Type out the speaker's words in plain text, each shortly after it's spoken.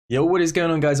Yo, what is going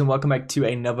on, guys, and welcome back to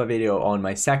another video on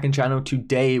my second channel.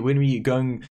 Today we're going to be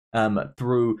going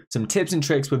through some tips and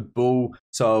tricks with Bull.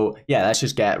 So yeah, let's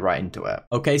just get right into it.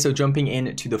 Okay, so jumping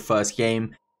into the first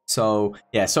game. So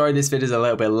yeah, sorry this video is a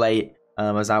little bit late.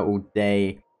 I was out all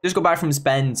day, just got back from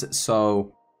spends,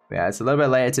 so yeah, it's a little bit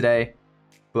later today.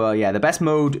 But yeah, the best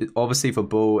mode obviously for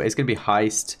Bull is going to be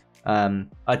Heist.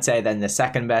 I'd say then the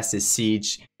second best is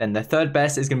Siege, then the third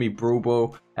best is going to be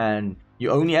Brawl, and you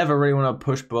only ever really want to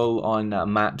push Bull on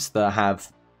maps that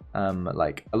have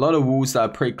like a lot of walls that are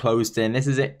pretty closed in. This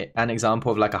is an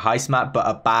example of like a heist map, but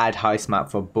a bad heist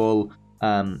map for Bull.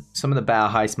 Some of the better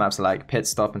heist maps are like Pit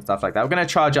Stop and stuff like that. We're going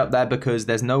to charge up there because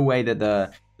there's no way that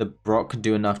the Brock could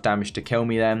do enough damage to kill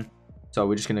me then. So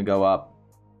we're just going to go up.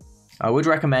 I would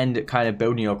recommend kind of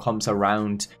building your comps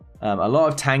around a lot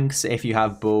of tanks if you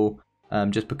have Bull.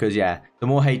 Just because, yeah, the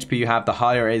more HP you have, the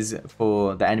higher it is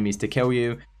for the enemies to kill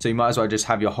you. So you might as well just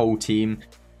have your whole team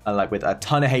like with a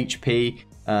ton of HP.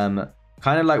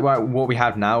 Kind of like what we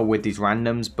have now with these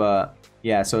randoms. But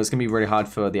yeah, so it's going to be really hard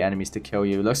for the enemies to kill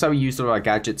you. Looks like we used all our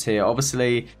gadgets here.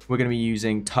 Obviously, we're going to be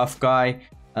using Tough Guy.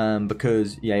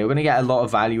 Because, yeah, you're going to get a lot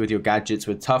of value with your gadgets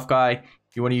with Tough Guy.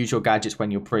 You want to use your gadgets when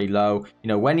you're pretty low. You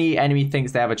know, when the enemy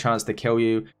thinks they have a chance to kill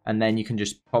you, and then you can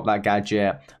just pop that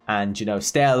gadget and, you know,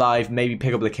 stay alive, maybe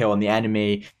pick up the kill on the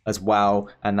enemy as well,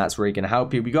 and that's really going to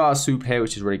help you. We got our soup here,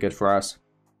 which is really good for us.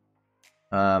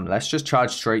 Let's just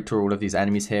charge straight through all of these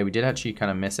enemies here. We did actually kind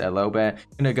of miss it a little bit.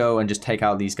 I'm going to go and just take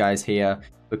out these guys here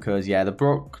because, yeah, the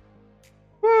Brock...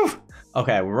 Woo!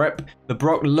 Okay, rip. The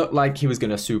Brock looked like he was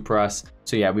going to super us.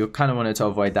 So, yeah, we kind of wanted to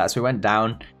avoid that. So we went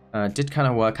down. Did kind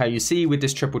of work out. You see with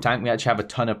this triple tank, we actually have a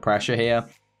ton of pressure here.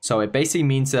 So it basically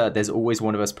means that there's always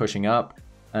one of us pushing up.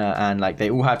 And like they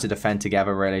all have to defend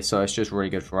together really. So it's just really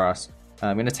good for us.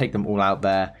 I'm going to take them all out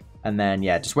there. And then,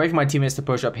 yeah, just wait for my teammates to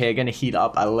push up here. Going to heat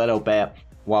up a little bit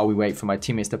while we wait for my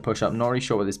teammates to push up. Not really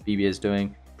sure what this BB is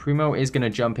doing. Primo is going to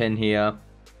jump in here.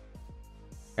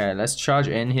 Okay, let's charge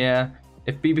in here.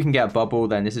 If BB can get a bubble,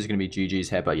 then this is going to be GG's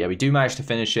here. But yeah, we do manage to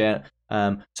finish it.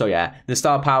 So yeah, the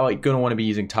star power, you're going to want to be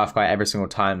using Tough Guy every single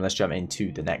time. Let's jump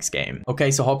into the next game.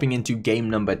 Okay, so hopping into game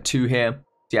number 2 here.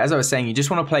 So yeah, as I was saying, you just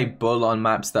want to play Bull on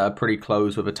maps that are pretty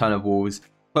close with a ton of walls,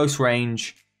 close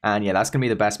range. And yeah, that's going to be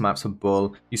the best maps for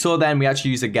Bull. You saw then we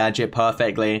actually used a gadget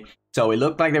perfectly. So it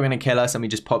looked like they were going to kill us and we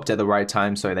just popped at the right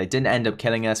time. So they didn't end up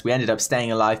killing us. We ended up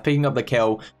staying alive, picking up the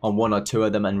kill on 1 or 2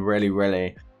 of them and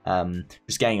really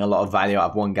just getting a lot of value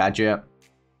out of one gadget.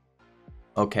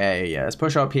 Okay, yeah, let's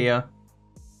push up here.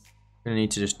 Gonna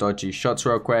need to just dodge these shots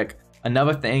real quick.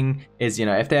 Another thing is, you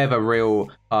know, if they have a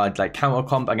real like counter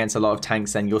comp against a lot of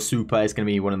tanks, then your super is going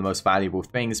to be one of the most valuable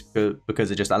things because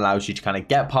it just allows you to kind of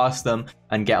get past them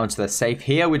and get onto the safe.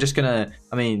 Here we're just gonna,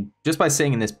 I mean, just by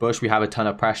sitting in this bush we have a ton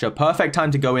of pressure. Perfect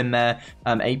time to go in there.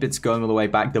 8-bit's going all the way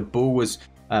back. The Bull was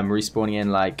respawning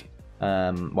in like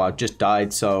well, just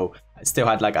died, so still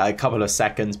had like a couple of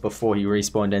seconds before he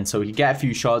respawned in, so we could get a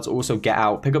few shots, also get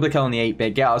out, pick up the kill on the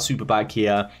 8-bit, get our super back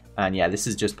here, and yeah, this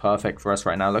is just perfect for us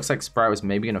right now. Looks like Sprite was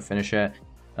maybe gonna finish it.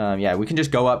 Yeah, we can just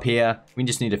go up here. We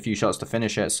just need a few shots to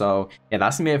finish it. So yeah,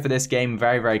 that's gonna be it for this game.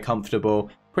 Very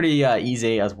comfortable, pretty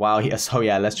easy as well here. So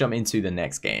yeah, let's jump into the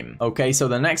next game. Okay, so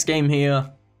the next game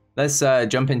here, let's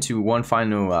jump into one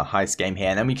final heist game here,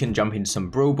 and then we can jump into some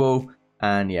Brawl.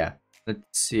 And yeah, let's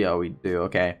see how we do.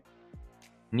 Okay,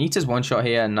 Nita's one shot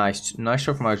here. Nice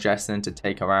shot from our Jesselyn to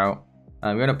take her out.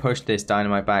 We're going to push this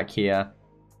Dynamite back here.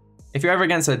 If you're ever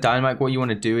against a Dynamite, what you want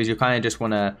to do is you kind of just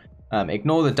want to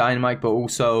ignore the Dynamite, but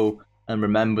also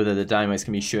remember that the Dynamite's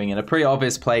going to be shooting in a pretty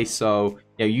obvious place. So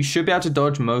yeah, you should be able to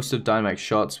dodge most of Dynamite's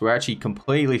shots. We're actually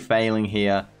completely failing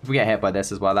here. If we get hit by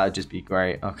this as well, that would just be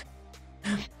great. Okay.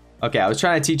 Okay, I was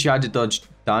trying to teach you how to dodge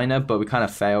Dyna, but we kind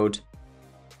of failed.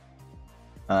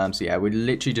 So yeah, we're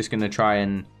literally just going to try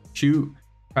and shoot.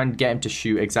 Try and get him to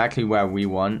shoot exactly where we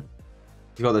want.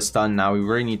 He's got the stun now. We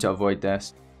really need to avoid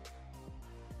this.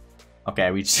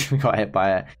 Okay, we got hit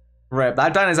by it. Rip.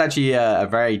 That Dyna is actually a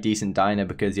very decent Dyna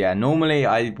because, yeah, normally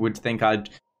I would think I'd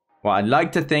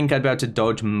like to think I'd be able to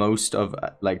dodge most of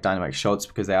like Dynamite shots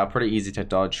because they are pretty easy to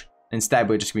dodge. Instead,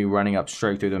 we're just going to be running up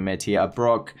straight through the mid here.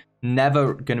 Brock,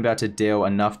 never going to be able to deal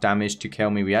enough damage to kill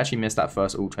me. We actually missed that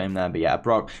first ult aim there, but yeah,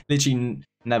 Brock literally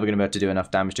never going to be able to do enough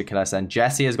damage to kill us. And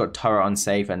Jesse has got turret on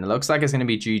safe, and it looks like it's going to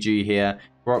be GG here.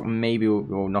 Brock maybe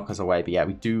will knock us away, but yeah,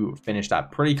 we do finish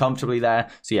that pretty comfortably there.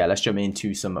 So yeah, let's jump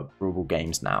into some Brawl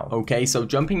games now. Okay, so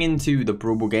jumping into the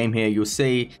Brawl game here, you'll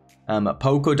see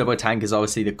Poco double tank is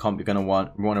obviously the comp you're going to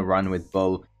want to run with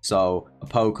Bull. So a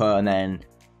Poco and then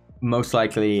most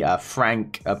likely a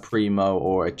Frank, a Primo,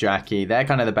 or a Jackie. They're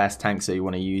kind of the best tanks that you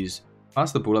want to use.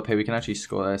 Pass the ball up here. We can actually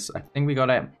score this. I think we got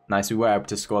it. Nice. We were able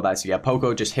to score that. So yeah,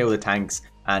 Poco, just heal the tanks,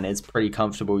 and it's pretty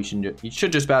comfortable. You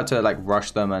should just be able to like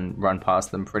rush them and run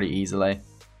past them pretty easily.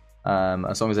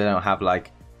 As long as they don't have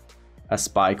like a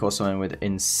spike or something with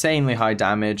insanely high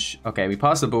damage. Okay, we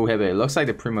passed the ball here, but it looks like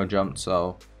the Primo jumped.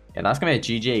 So yeah, that's gonna be a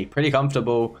GG. Pretty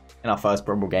comfortable in our first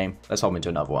Brawl game. Let's hop into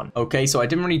another one. Okay, so I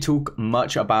didn't really talk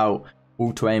much about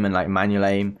auto aim and like manual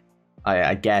aim.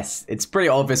 I guess it's pretty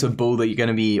obvious with Bull that you're going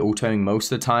to be auto-aiming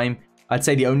most of the time. I'd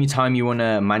say the only time you want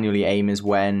to manually aim is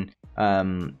when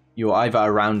you're either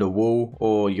around a wall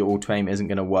or your auto-aim isn't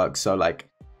going to work. So like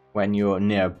when you're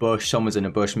near a bush, someone's in a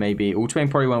bush maybe, auto-aim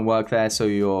probably won't work there. So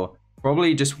you're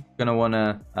probably just going to want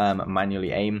to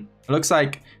manually aim. It looks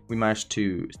like we managed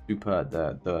to super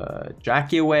the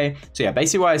Jackie away. So yeah,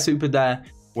 basically why I supered there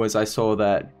was I saw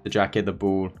that the Jackie had the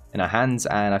ball in her hands,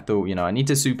 and I thought, you know, I need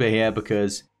to super here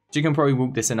because she can probably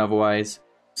walk this in otherwise.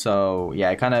 So yeah,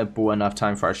 it kind of bought enough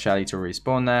time for our Shelly to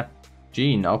respawn there.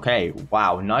 Jean, okay,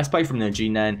 wow, nice play from the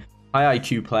Jean then. High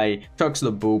IQ play, chucks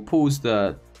the ball, pulls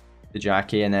the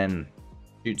Jackie, and then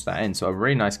shoots that in. So a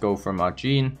really nice goal from our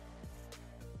Jean.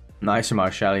 Nice from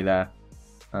our Shelly there.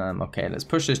 Okay, let's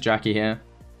push this Jackie here.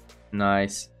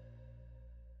 Nice.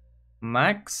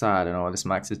 Max, I don't know what this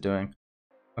Max is doing.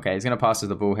 Okay, he's going to pass us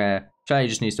the ball here. Shelly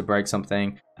just needs to break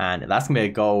something, and that's going to be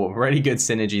a goal. Really good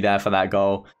synergy there for that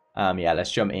goal. Yeah,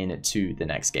 let's jump in to the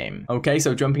next game. Okay,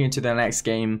 so jumping into the next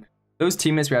game. Those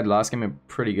teammates we had last game are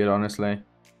pretty good, honestly.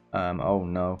 Oh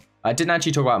no. I didn't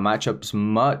actually talk about matchups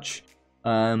much.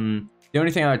 The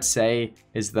only thing I would say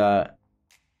is that,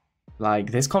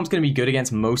 like, this comp's going to be good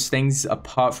against most things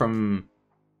apart from,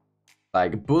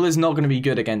 like, Bull is not going to be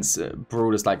good against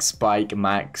brawlers like Spike,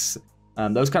 Max,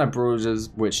 those kind of brawlers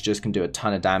which just can do a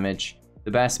ton of damage.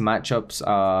 The best matchups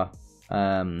are,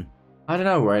 I don't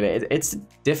know, really. It's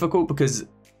difficult because,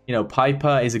 you know,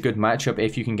 Piper is a good matchup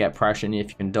if you can get pressure and if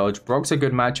you can dodge. Brock's a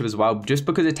good matchup as well, just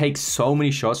because it takes so many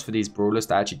shots for these brawlers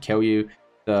to actually kill you.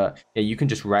 Yeah, you can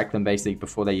just wreck them basically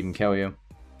before they even kill you.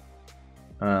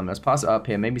 Let's pass it up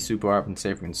here. Maybe super up and see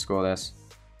if we can score this.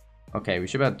 Okay, we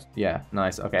should have, yeah,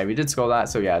 nice. Okay, we did score that,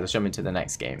 so yeah, let's jump into the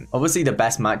next game. Obviously, the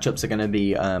best matchups are going to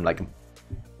be, like,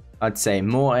 I'd say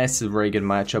Mortis is a very good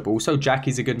matchup. Also,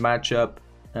 Jackie's a good matchup.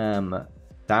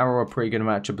 Darryl a pretty good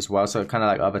matchup as well. So kind of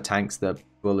like other tanks that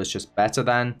Bull is just better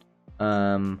than.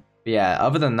 But yeah,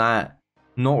 other than that,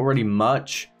 not really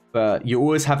much. But you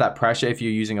always have that pressure if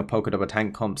you're using a polka dot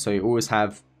tank comp. So you always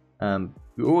have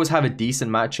a decent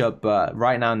matchup. But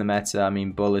right now in the meta, I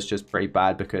mean, Bull is just pretty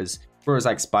bad because brawlers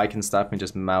like Spike and stuff can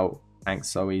just melt tanks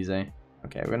so easy.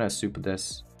 Okay, we're gonna super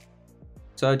this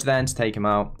Surge then to take him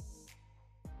out.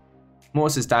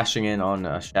 Mortis is dashing in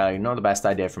on Shelly. Not the best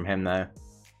idea from him though.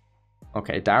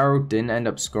 Okay, Darryl didn't end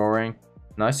up scoring.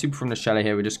 Nice super from the Shelly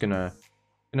here. We're just gonna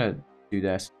do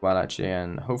this well actually,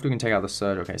 and hopefully we can take out the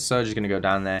Surge. Okay, Surge is gonna go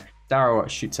down there. Darryl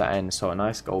shoots that in, so a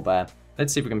nice goal there.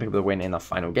 Let's see if we can pick up the win in the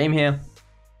final game here.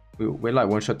 We're like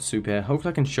one shot to super here.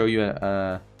 Hopefully I can show you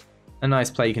a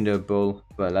nice play you can do a Bull,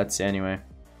 but let's see anyway.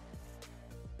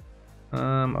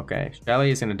 Okay,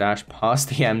 Shelly is gonna dash past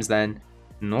the M's then.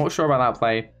 Not sure about that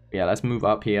play. Yeah, let's move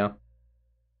up here.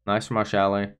 Nice from our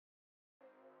Shelly.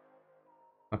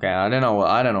 Okay, I don't know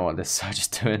what this Surge is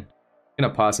doing. I'm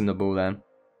gonna pass him the ball then.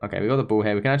 Okay, we got the ball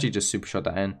here. We can actually just super shot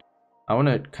that in. I want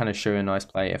to kind of show you a nice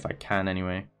play if I can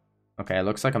anyway. Okay, it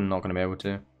looks like I'm not gonna be able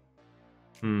to.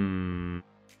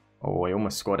 Oh, he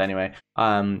almost scored anyway.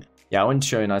 Yeah, I want to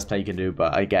show you a nice play you can do,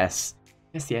 but I guess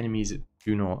the enemies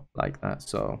do not like that,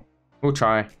 so we'll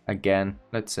try again.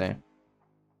 Let's see.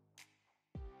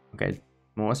 Okay,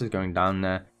 Mortis is going down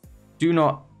there. Do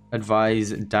not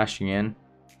advise dashing in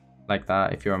like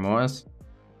that if you're a Mortis.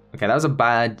 Okay, that was a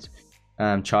bad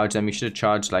charge then. We should have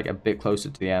charged like a bit closer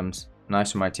to the M's.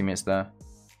 Nice from my teammates there.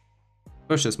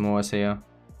 Push this Mortis here.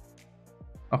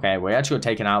 Okay, we actually got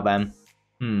taken out then.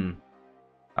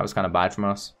 That was kind of bad from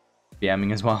us.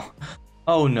 BMing as well.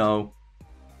 Oh no.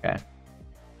 Okay.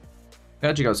 We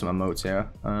actually got some emotes here.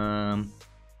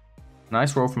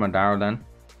 Nice roll from a Darryl then.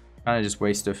 Kind of just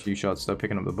wasted a few shots though,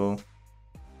 picking up the ball.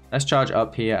 Let's charge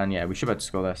up here, and yeah, we should be able to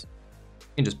score this. You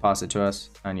can just pass it to us,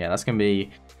 and yeah, that's gonna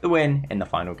be the win in the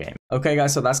final game. Okay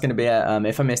guys, so that's gonna be it.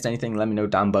 If I missed anything, let me know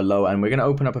down below, and we're gonna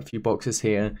open up a few boxes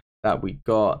here that we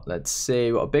got. Let's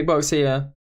see, we got a big box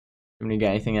here. Didn't really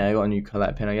get anything. I got a new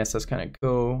collect pin, I guess that's kind of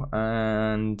cool.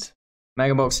 And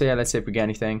mega box here, let's see if we get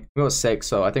anything. We got 6,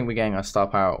 so I think we're getting a star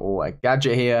power or a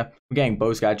gadget here. We're getting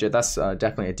Bo's gadget. That's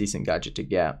definitely a decent gadget to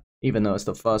get, even though it's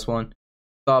the first one.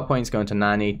 Star points going to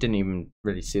Nanny. Didn't even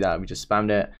really see that, we just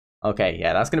spammed it. Okay,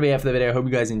 yeah, that's gonna be it for the video. Hope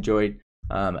you guys enjoyed.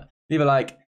 Leave a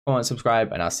like, comment,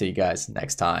 subscribe, and I'll see you guys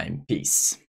next time.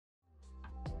 Peace.